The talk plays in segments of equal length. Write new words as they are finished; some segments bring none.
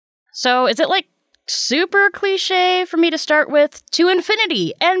So is it like super cliche for me to start with to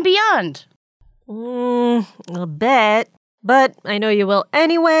infinity and beyond? A bit, but I know you will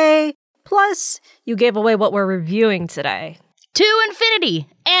anyway. Plus, you gave away what we're reviewing today. To infinity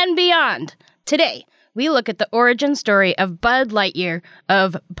and beyond. Today, we look at the origin story of Bud Lightyear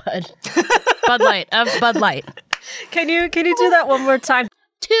of Bud Light. Can you do that one more time?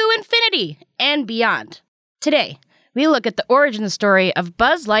 To infinity and beyond. Today, we look at the origin story of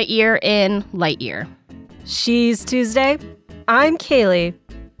Buzz Lightyear in Lightyear. She's Tuesday. I'm Kaylee.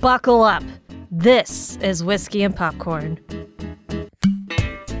 Buckle up. This is Whiskey and Popcorn.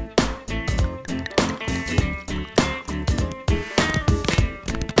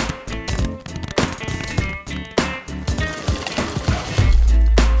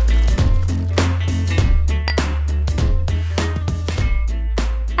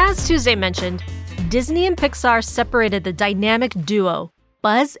 As Tuesday mentioned, Disney and Pixar separated the dynamic duo,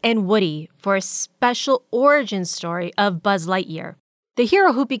 Buzz and Woody, for a special origin story of Buzz Lightyear, the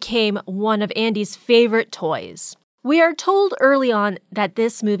hero who became one of Andy's favorite toys. We are told early on that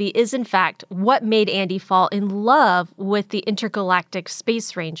this movie is in fact what made Andy fall in love with the intergalactic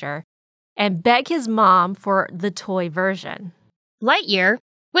space ranger and beg his mom for the toy version. Lightyear,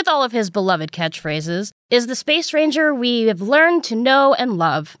 with all of his beloved catchphrases, is the space ranger we have learned to know and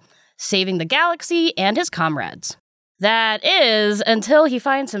love, saving the galaxy and his comrades. That is, until he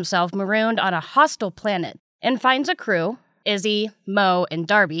finds himself marooned on a hostile planet and finds a crew, Izzy, Mo, and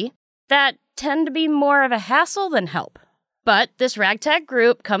Darby, that tend to be more of a hassle than help. But this ragtag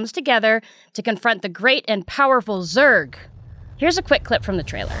group comes together to confront the great and powerful Zurg. Here's a quick clip from the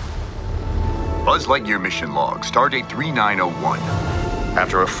trailer. Buzz Lightyear mission log, stardate 3901.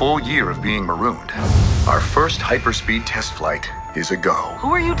 After a full year of being marooned, our first hyperspeed test flight is a go. Who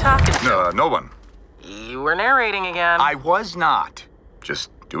are you talking to? No one. You were narrating again. I was not. Just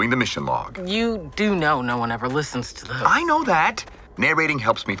doing the mission log. You do know no one ever listens to those. I know that. Narrating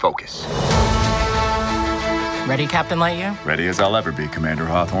helps me focus. Ready, Captain Lightyear? Ready as I'll ever be, Commander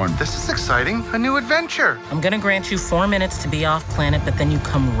Hawthorne. This is exciting. A new adventure. I'm gonna grant you 4 minutes to be off planet, but then you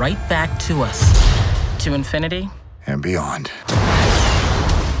come right back to us. To infinity And beyond.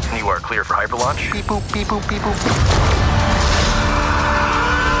 You are clear for hyperlaunch. Beep boop, beep boop, beep boop.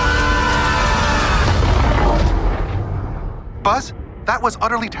 Buzz, that was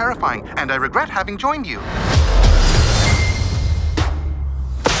utterly terrifying, and I regret having joined you.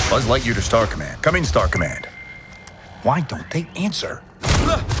 Buzz Lightyear to Star Command. Come in, Star Command. Why don't they answer?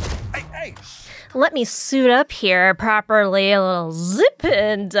 Hey! Let me suit up here properly, a little zip,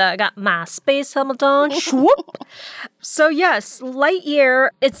 and got my space helmet on. Swoop. So yes, Lightyear,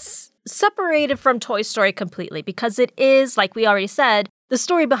 it's separated from Toy Story completely because it is, like we already said, the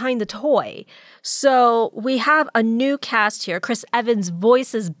story behind the toy. So we have a new cast here. Chris Evans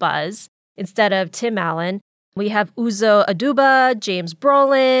voices Buzz instead of Tim Allen. We have Uzo Aduba, James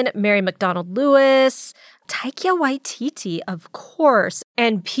Brolin, Mary McDonald-Lewis, Taika Waititi, of course,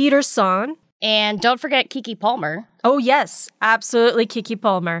 and Peter Son. And don't forget Keke Palmer. Oh, yes, absolutely, Keke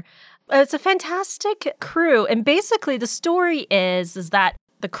Palmer. It's a fantastic crew. And basically, the story is that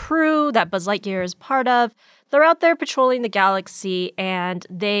the crew that Buzz Lightyear is part of, they're out there patrolling the galaxy, and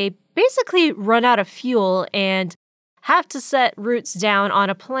they basically run out of fuel and have to set roots down on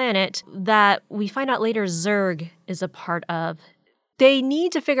a planet that we find out later Zurg is a part of. They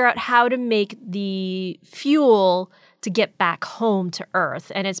need to figure out how to make the fuel to get back home to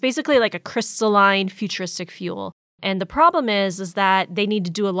Earth. And it's basically like a crystalline, futuristic fuel. And the problem is that they need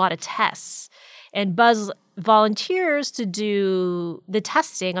to do a lot of tests. And Buzz volunteers to do the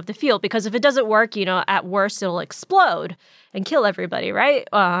testing of the fuel because if it doesn't work, at worst, it'll explode and kill everybody, right?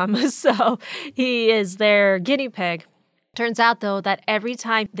 So he is their guinea pig. Turns out, though, that every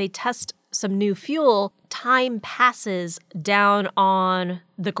time they test some new fuel, time passes down on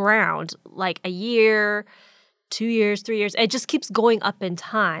the ground, like a year, 2 years, 3 years. It just keeps going up in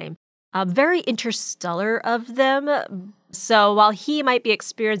time. Very interstellar of them. So while he might be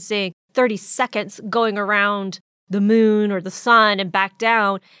experiencing 30 seconds going around the moon or the sun and back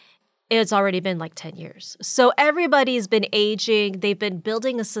down, it's already been like 10 years. So everybody's been aging. They've been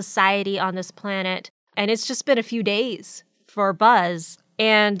building a society on this planet. And it's just been a few days for Buzz.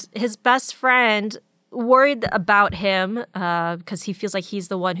 And his best friend, worried about him, because he feels like he's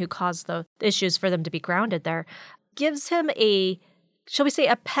the one who caused the issues for them to be grounded there, gives him shall we say,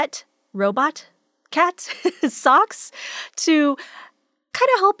 a pet robot cat, Socks, to kind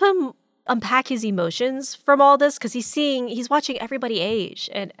of help him unpack his emotions from all this, because he's watching everybody age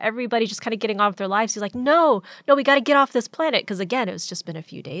and everybody just kind of getting on with their lives. He's like, no, we got to get off this planet, because again, it's just been a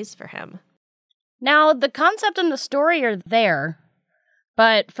few days for him. Now, the concept and the story are there,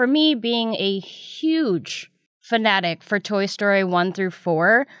 But for me, being a huge fanatic for Toy Story 1 through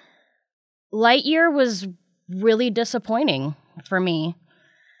 4, Lightyear was really disappointing for me.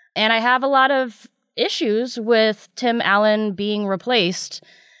 And I have a lot of issues with Tim Allen being replaced.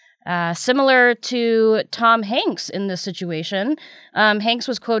 Similar to Tom Hanks in this situation, Hanks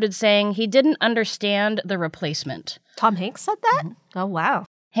was quoted saying he didn't understand the replacement. Tom Hanks said that? Oh, wow.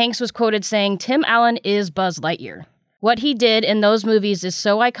 Hanks was quoted saying, Tim Allen is Buzz Lightyear. What he did in those movies is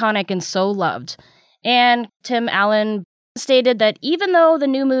so iconic and so loved. And Tim Allen stated that even though the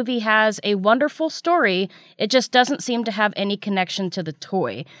new movie has a wonderful story, it just doesn't seem to have any connection to the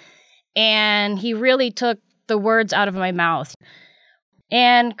toy. And he really took the words out of my mouth.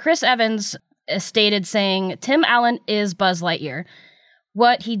 And Chris Evans stated saying, Tim Allen is Buzz Lightyear.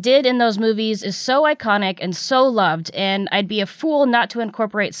 What he did in those movies is so iconic and so loved, and I'd be a fool not to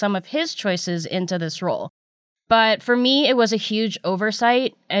incorporate some of his choices into this role. But for me, it was a huge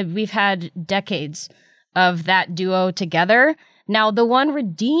oversight, and we've had decades of that duo together. Now, the one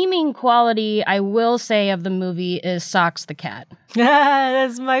redeeming quality I will say of the movie is Socks the cat.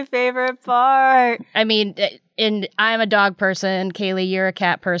 That's my favorite part. I mean, and I'm a dog person. Kaylee, you're a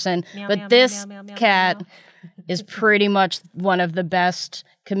cat person. Meow, but meow, this meow, meow, meow, cat meow. is pretty much one of the best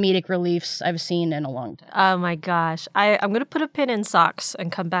comedic reliefs I've seen in a long time. Oh my gosh. I'm going to put a pin in Socks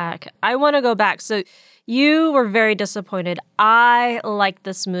and come back. I want to go back. So you were very disappointed. I liked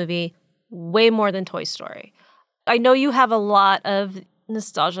this movie way more than Toy Story. I know you have a lot of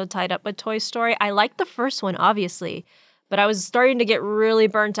nostalgia tied up with Toy Story. I liked the first one, obviously, but I was starting to get really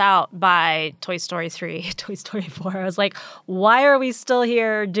burnt out by Toy Story 3, Toy Story 4. I was like, why are we still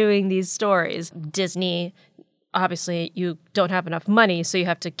here doing these stories? Disney, obviously, you don't have enough money, so you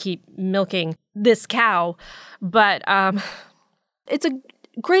have to keep milking this cow. But it's a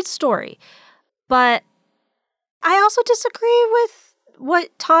great story. But I also disagree with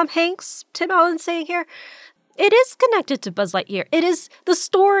what Tom Hanks, Tim Allen's saying here. It is connected to Buzz Lightyear. It is the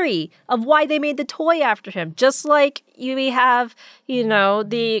story of why they made the toy after him. Just like we have,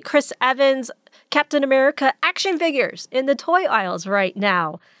 the Chris Evans Captain America action figures in the toy aisles right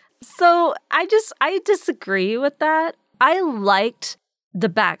now. So I disagree with that. I liked the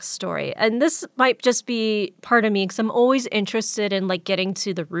backstory. And this might just be part of me because I'm always interested in getting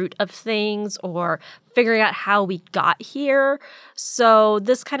to the root of things or figuring out how we got here. So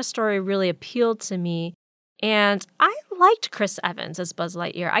this kind of story really appealed to me. And I liked Chris Evans as Buzz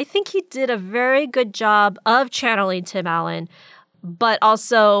Lightyear. I think he did a very good job of channeling Tim Allen, but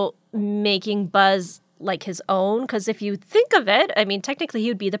also making Buzz like his own. Because if you think of it, I mean, technically he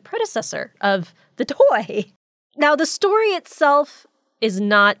would be the predecessor of the toy. Now, the story itself is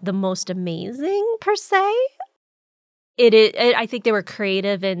not the most amazing per se. I think they were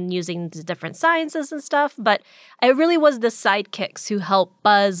creative in using the different sciences and stuff, but it really was the sidekicks who helped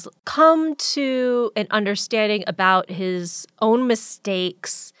Buzz come to an understanding about his own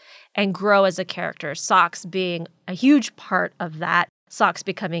mistakes and grow as a character. Socks being a huge part of that. Socks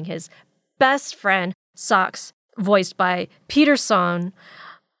becoming his best friend. Socks, voiced by Peter Sohn.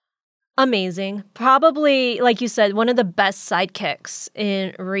 Amazing. Probably, like you said, one of the best sidekicks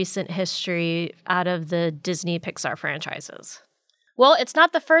in recent history out of the Disney Pixar franchises. Well, it's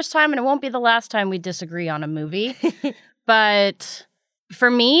not the first time and it won't be the last time we disagree on a movie. But for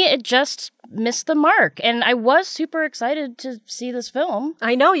me, it just missed the mark. And I was super excited to see this film.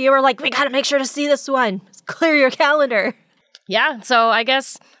 I know. You were like, we got to make sure to see this one. Clear your calendar. Yeah. So I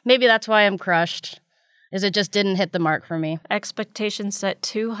guess maybe that's why I'm crushed. Is it just didn't hit the mark for me. Expectations set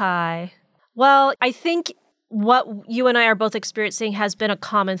too high. Well, I think what you and I are both experiencing has been a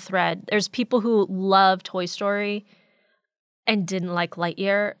common thread. There's people who love Toy Story and didn't like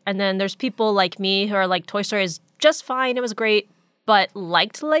Lightyear. And then there's people like me who are like, Toy Story is just fine, it was great, but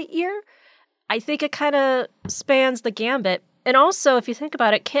liked Lightyear. I think it kind of spans the gambit. And also, if you think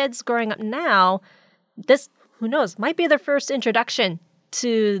about it, kids growing up now, this, who knows, might be their first introduction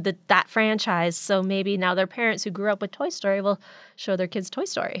to that franchise. So maybe now their parents who grew up with Toy Story will show their kids Toy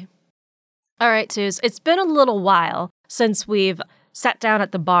Story. All right, Tuz, it's been a little while since we've sat down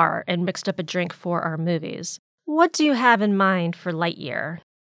at the bar and mixed up a drink for our movies. What do you have in mind for Lightyear?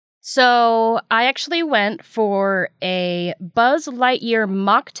 So I actually went for a Buzz Lightyear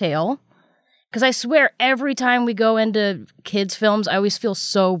mocktail. Because I swear every time we go into kids' films, I always feel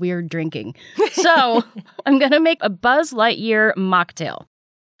so weird drinking. So I'm going to make a Buzz Lightyear mocktail.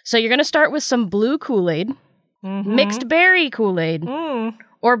 So you're going to start with some blue Kool-Aid, mixed berry Kool-Aid,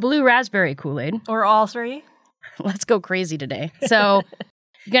 or blue raspberry Kool-Aid. Or all three. Let's go crazy today. So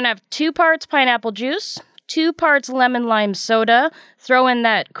you're going to have 2 parts pineapple juice, 2 parts lemon lime soda, throw in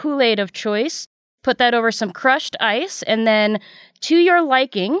that Kool-Aid of choice, Put that over some crushed ice, and then to your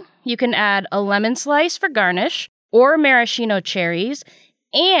liking, you can add a lemon slice for garnish or maraschino cherries,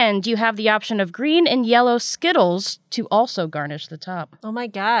 and you have the option of green and yellow Skittles to also garnish the top. Oh my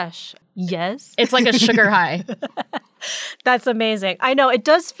gosh. Yes. It's like a sugar high. That's amazing. I know it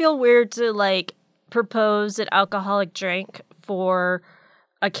does feel weird to like propose an alcoholic drink for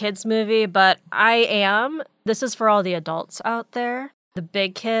a kids movie, but this is for all the adults out there, the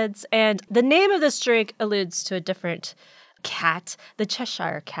big kids. And the name of this drink alludes to a different cat, the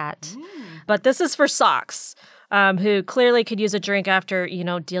Cheshire Cat. But this is for Socks, who clearly could use a drink after,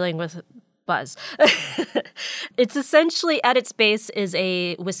 dealing with Buzz. It's essentially, at its base, is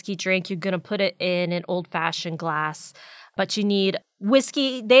a whiskey drink. You're going to put it in an old-fashioned glass, but you need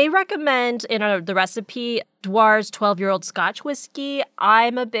whiskey. They recommend in the recipe Dwar's 12-year-old Scotch whiskey.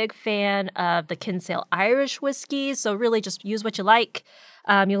 I'm a big fan of the Kinsale Irish whiskey, so really just use what you like.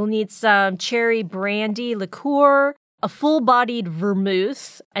 You'll need some cherry brandy liqueur, a full-bodied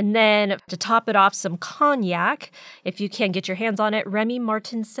vermouth, and then to top it off, some cognac. If you can get your hands on it, Remy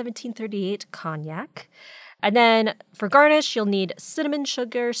Martin 1738 cognac. And then for garnish, you'll need cinnamon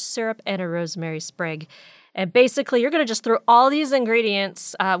sugar, syrup, and a rosemary sprig. And basically, you're going to just throw all these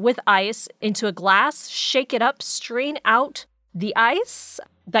ingredients with ice into a glass, shake it up, strain out the ice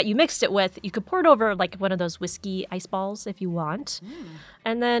that you mixed it with. You could pour it over like one of those whiskey ice balls if you want.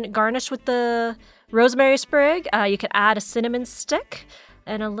 And then garnish with the rosemary sprig. You could add a cinnamon stick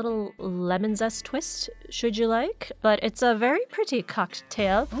and a little lemon zest twist, should you like. But it's a very pretty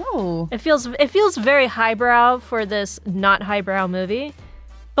cocktail. Oh. It feels very highbrow for this not highbrow movie.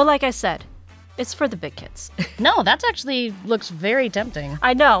 But like I said, it's for the big kids. No, that actually looks very tempting.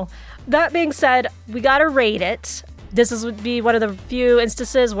 I know. That being said, we gotta rate it. This would be one of the few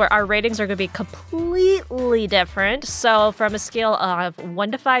instances where our ratings are going to be completely different. So from a scale of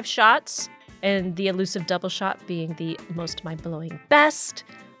 1 to 5 shots, and the elusive double shot being the most mind-blowing best,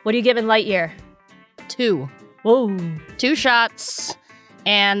 what are you giving Lightyear? 2. Whoa. 2 shots.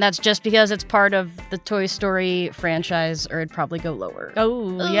 And that's just because it's part of the Toy Story franchise, or it'd probably go lower.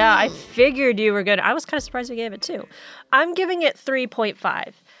 Oh, yeah. I figured you were good. I was kind of surprised you gave it 2. I'm giving it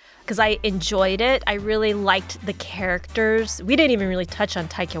 3.5. Because I enjoyed it. I really liked the characters. We didn't even really touch on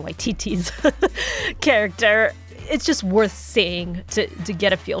Taika Waititi's character. It's just worth seeing to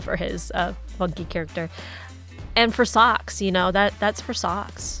get a feel for his funky character. And for Socks, that's for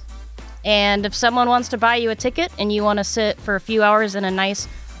Socks. And if someone wants to buy you a ticket and you want to sit for a few hours in a nice,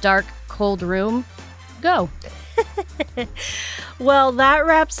 dark, cold room, go. Well, that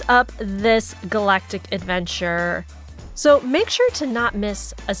wraps up this galactic adventure. So make sure to not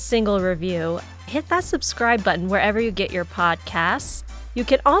miss a single review. Hit that subscribe button wherever you get your podcasts. You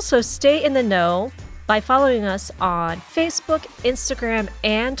can also stay in the know by following us on Facebook, Instagram,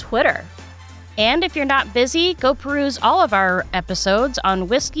 and Twitter. And if you're not busy, go peruse all of our episodes on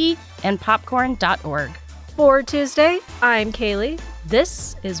whiskeyandpopcorn.org. For Tuesday, I'm Kaylee.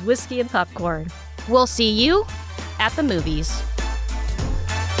 This is Whiskey and Popcorn. We'll see you at the movies.